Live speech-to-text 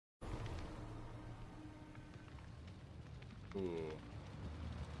Ooh.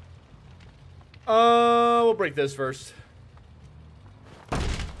 We'll break this first.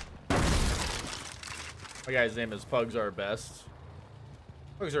 My guy's name is Pugs Are Best.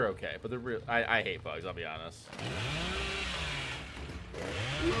 Pugs are okay, but they're real. I hate pugs, I'll be honest.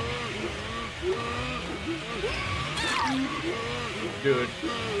 Dude.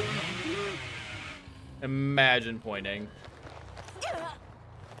 Imagine pointing.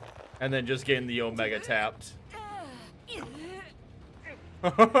 And then just getting the Omega tapped.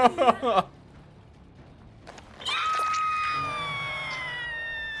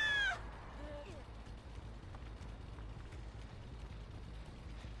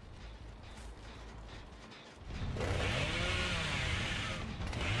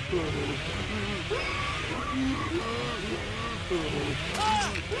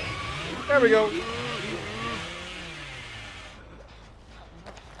 There we go.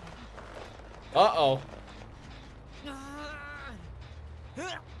 Uh-oh.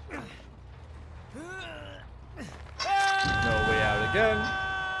 No way out again.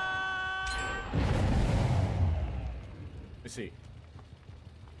 Let me see.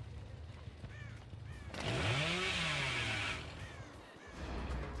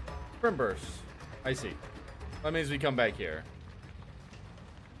 Sprint burst. I see. That means we come back here.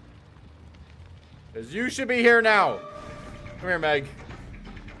 Because you should be here now. Come here, Meg.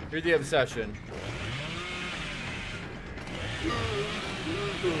 You're the obsession.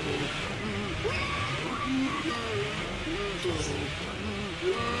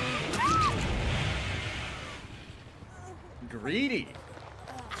 Greedy.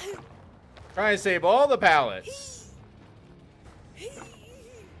 Trying to save all the pallets.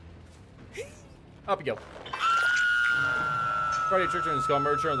 Up you go. Freddy, Trickster, and Skull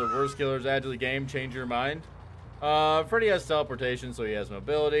Merchant are the worst killers added to the game. Change your mind. Freddy has teleportation, so he has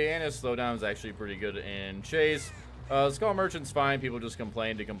mobility, and his slowdown is actually pretty good in chase. Skull Merchant's fine. People just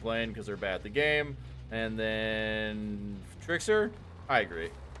complain to complain because they're bad at the game. And then Trickster, I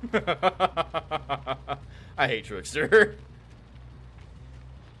agree. I hate Trickster.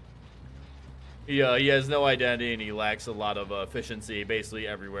 He has no identity and he lacks a lot of efficiency basically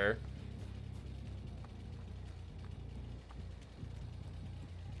everywhere.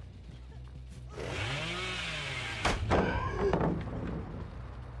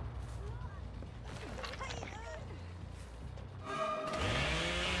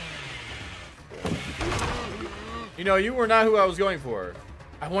 You know, you were not who I was going for.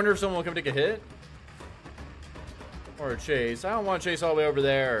 I wonder if someone will come take a hit. Or a chase. I don't want to chase all the way over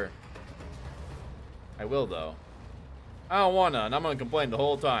there. I will, though. I don't want to, and I'm going to complain the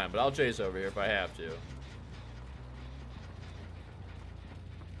whole time, but I'll chase over here if I have to.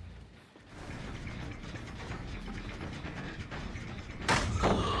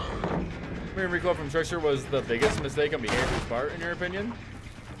 Recoil from Trickster was the biggest mistake on behavior's part, in your opinion?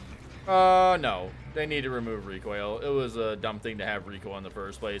 No. They need to remove recoil. It was a dumb thing to have recoil in the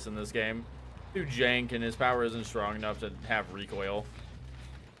first place in this game. Dude jank and his power isn't strong enough to have recoil.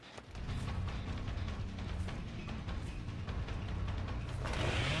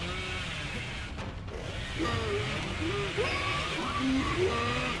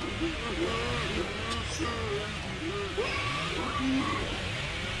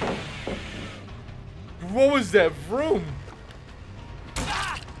 What was that vroom?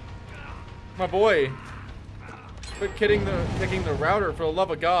 My boy. Quit kicking the router for the love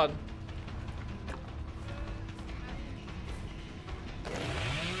of God.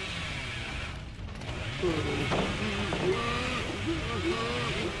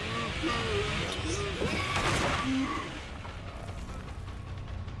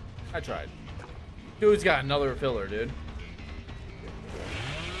 I tried. Dude's got another filler, dude.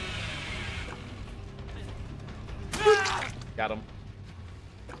 Got him.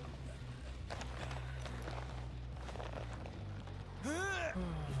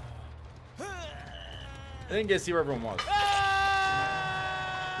 I didn't get to see where everyone was.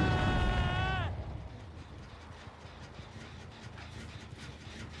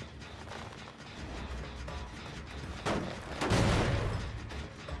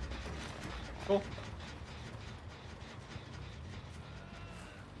 Cool.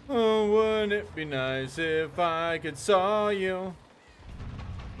 Oh, wouldn't it be nice if I could saw you?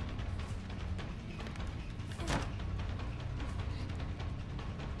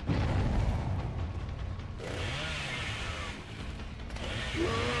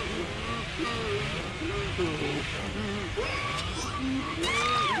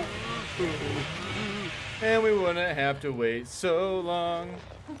 And we wouldn't have to wait so long.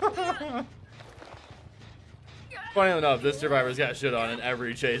 Funny enough, this survivor's got shit on in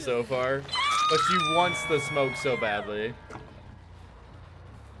every chase so far. But she wants the smoke so badly.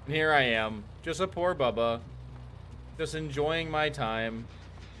 And here I am, just a poor Bubba. Just enjoying my time.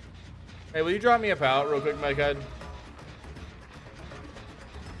 Hey, will you drop me a pallet real quick, my kid?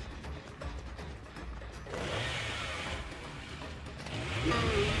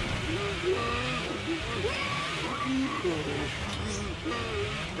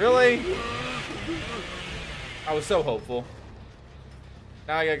 Really? I was so hopeful.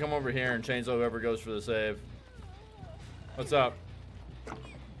 Now I gotta come over here and chainsaw whoever goes for the save. What's up?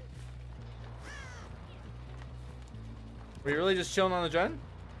 Were you really just chilling on the gen?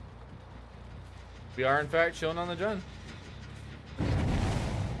 We are in fact chilling on the gen.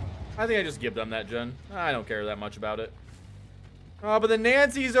 I think I just give them that gen. I don't care that much about it. Oh, but the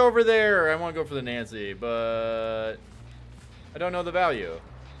Nancy's over there. I want to go for the Nancy, but I don't know the value.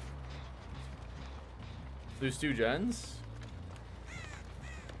 Lose 2 gens.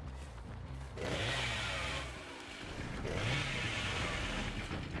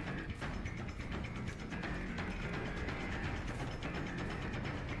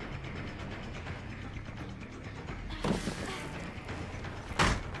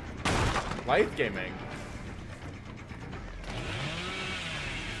 Life gaming.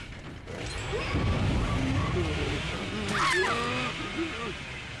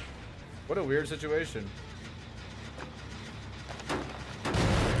 What a weird situation.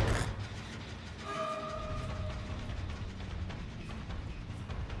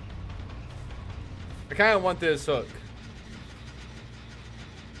 I kind of want this hook.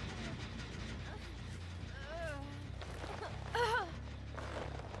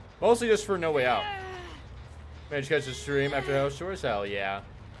 Mostly just for No Way Out. Managed to catch the stream after House Chores? Hell yeah.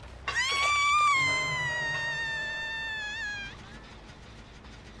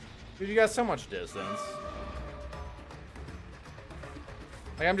 Dude, you got so much distance.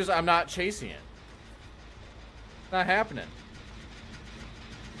 Like, I'm not chasing it. It's not happening.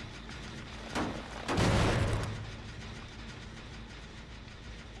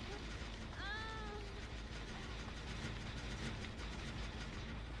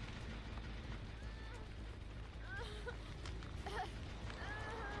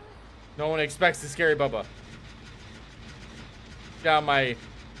 No one expects the scary Bubba. Got my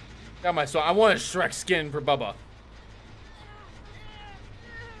soul. I want a Shrek skin for Bubba.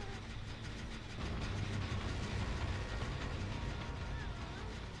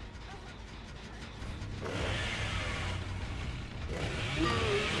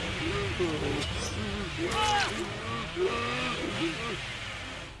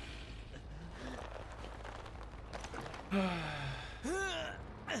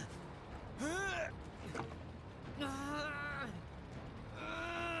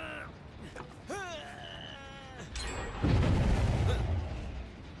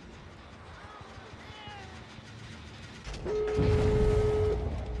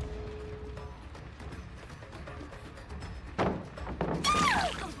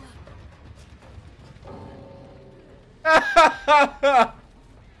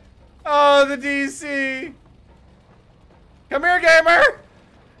 Oh, the DC. Come here, gamer.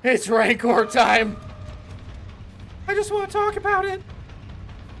 It's Rancor time. I just want to talk about it.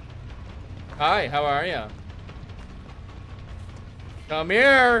 Hi, how are you? Come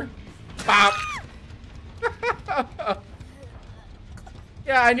here. Pop.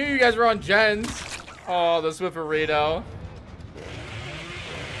 Yeah, I knew you guys were on gens. Oh, the Swifferito.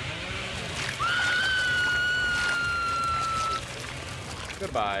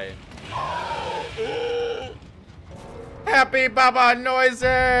 Goodbye. Happy Bubba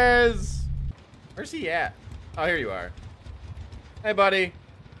noises! Where's he at? Oh, here you are. Hey, buddy.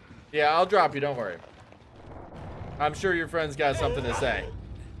 Yeah, I'll drop you, don't worry. I'm sure your friend's got something to say.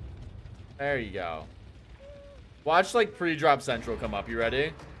 There you go. Watch, like, pre-drop central come up. You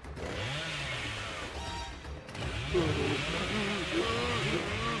ready?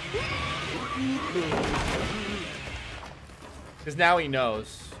 Because now he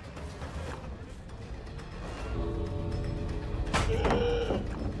knows.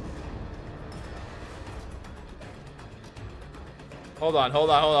 Hold on, hold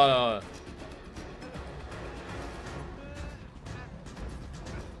on, hold on, hold on.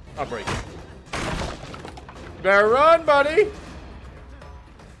 I'll break it. You better run, buddy. Is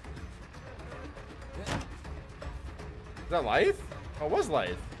that life? Oh, it was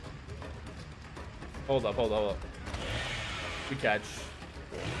life. Hold up, hold up, hold up. We catch.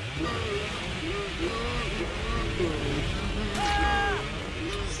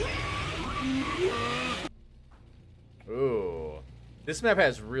 Ooh. This map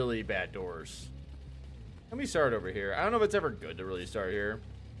has really bad doors. Let me start over here. I don't know if it's ever good to really start here.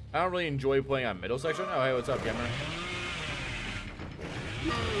 I don't really enjoy playing on middle section. Oh, hey, what's up, gamer?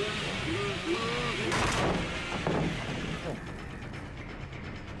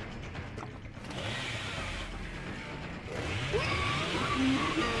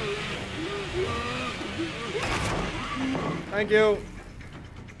 Thank you.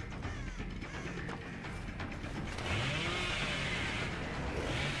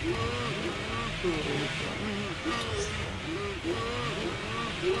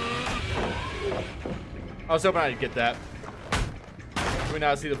 I was hoping I'd get that. Do we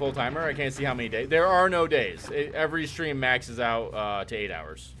not see the full timer? I can't see how many days. There are no days. Every stream maxes out to 8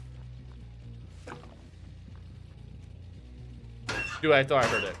 hours. Dude, I thought I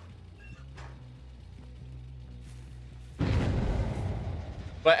heard it.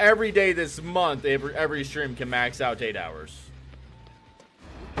 But every day this month, every stream can max out to 8 hours.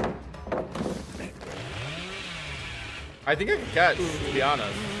 I think I can catch, to be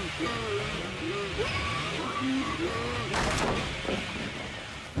honest.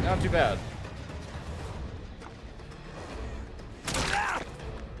 Not too bad.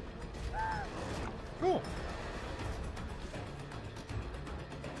 Cool.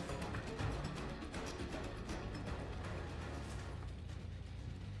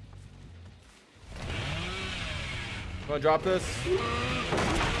 Wanna drop this?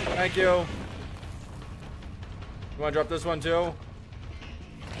 Thank you. You wanna drop this one too?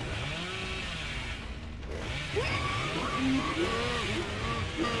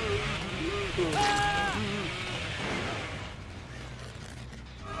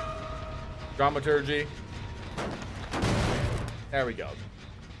 Dramaturgy. There we go.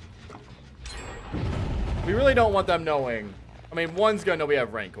 We really don't want them knowing. I mean, one's gonna know we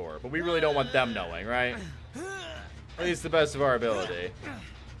have rancor, but we really don't want them knowing, right? At least the best of our ability.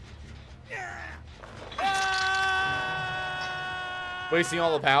 Wasting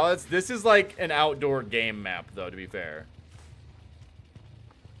all the pallets. This is like an outdoor game map, though, to be fair.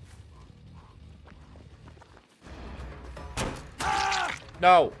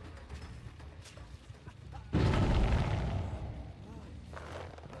 No.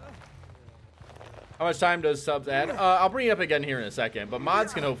 How much time does subs add? I'll bring it up again here in a second, but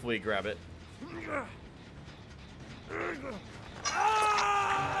mods can hopefully grab it.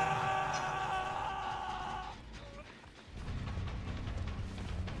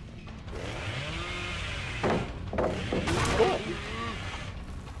 Cool.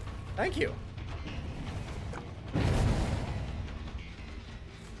 Thank you.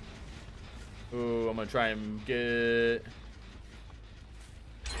 Ooh, I'm gonna try and get...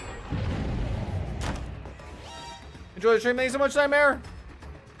 Enjoy the stream. Thanks so much, Nightmare.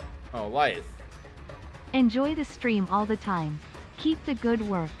 Oh, Life. Enjoy the stream all the time. Keep the good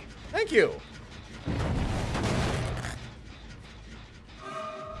work. Thank you.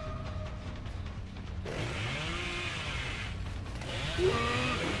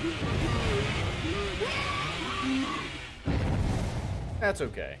 That's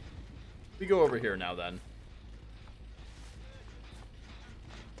okay. We go over here now then.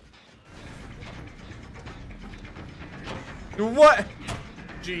 What?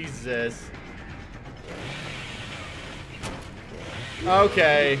 Jesus.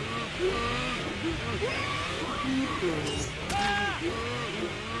 Okay.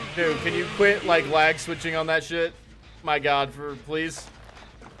 Dude, can you quit like lag switching on that shit? My God, please.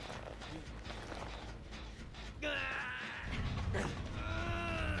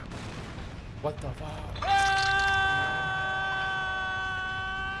 What the fuck?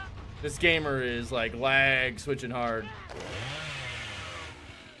 This gamer is like lag switching hard.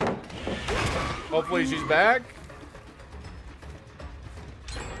 Hopefully she's back.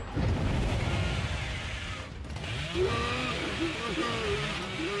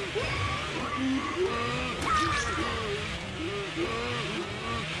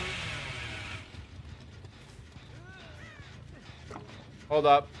 Hold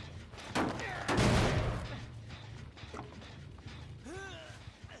up.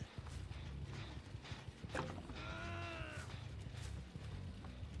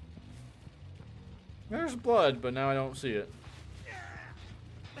 There's blood, but now I don't see it.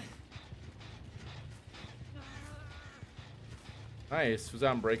 Nice. Was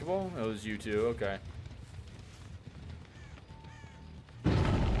that unbreakable? It was you too. Okay.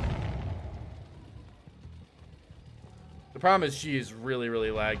 The problem is she is really, really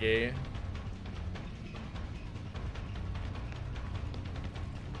laggy.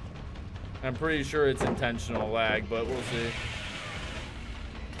 I'm pretty sure it's intentional lag, but we'll see.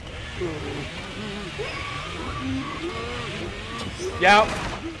 Yeah.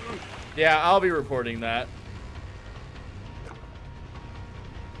 Yeah, I'll be reporting that.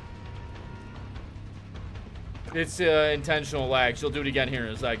 It's intentional lag. She'll do it again here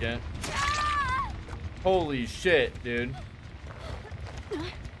in a second. Holy shit, dude.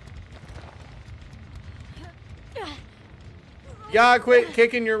 You gotta quit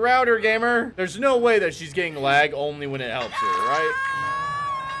kicking your router, gamer. There's no way that she's getting lag only when it helps her, right?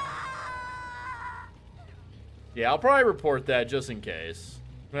 Yeah, I'll probably report that just in case.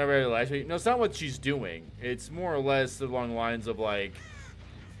 Whenever I relax, no, it's not what she's doing. It's more or less along the lines of like,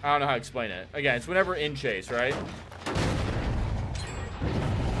 I don't know how to explain it. Again, it's whenever in chase, right?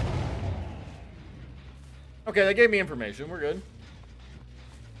 Okay, that gave me information. We're good.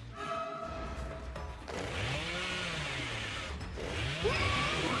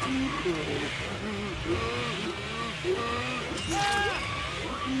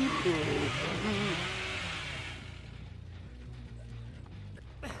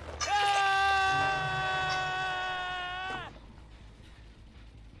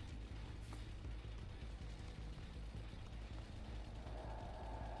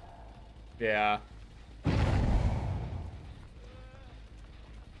 Yeah.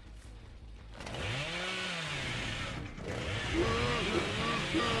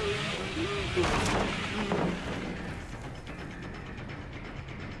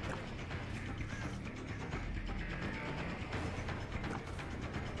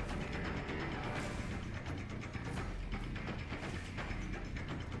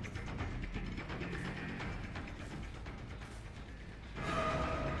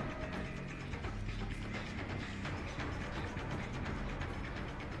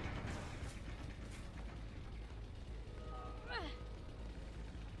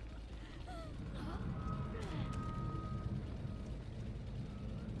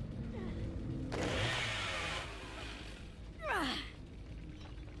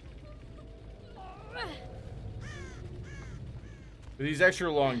 These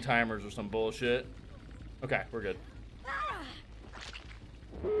extra long timers are some bullshit. Okay, we're good.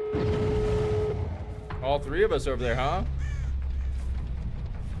 All three of us over there, huh?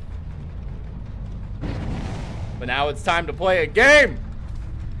 But now it's time to play a game!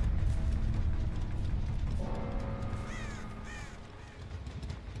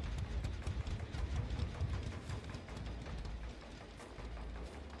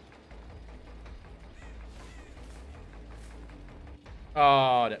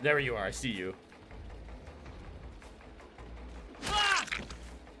 Oh, there you are. I see you.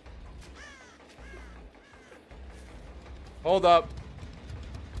 Hold up.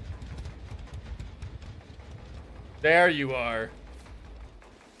 There you are.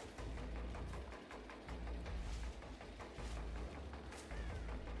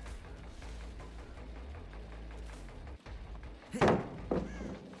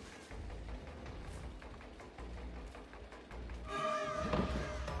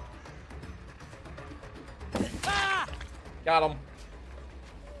 Got him.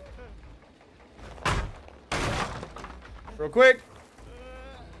 Real quick.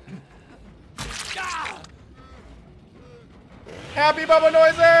 Happy Bubba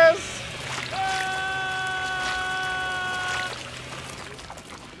noises.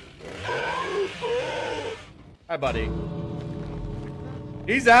 Hi, buddy.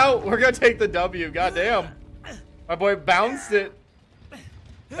 He's out. We're gonna take the W. Goddamn. My boy bounced it.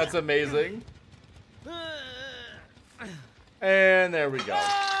 That's amazing. And there we go.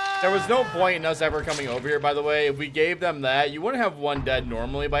 There was no point in us ever coming over here, by the way. If we gave them that, you wouldn't have one dead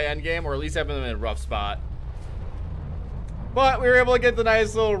normally by endgame, or at least having them in a rough spot. But we were able to get the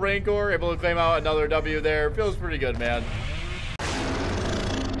nice little rancor, able to claim out another W there. Feels pretty good, man.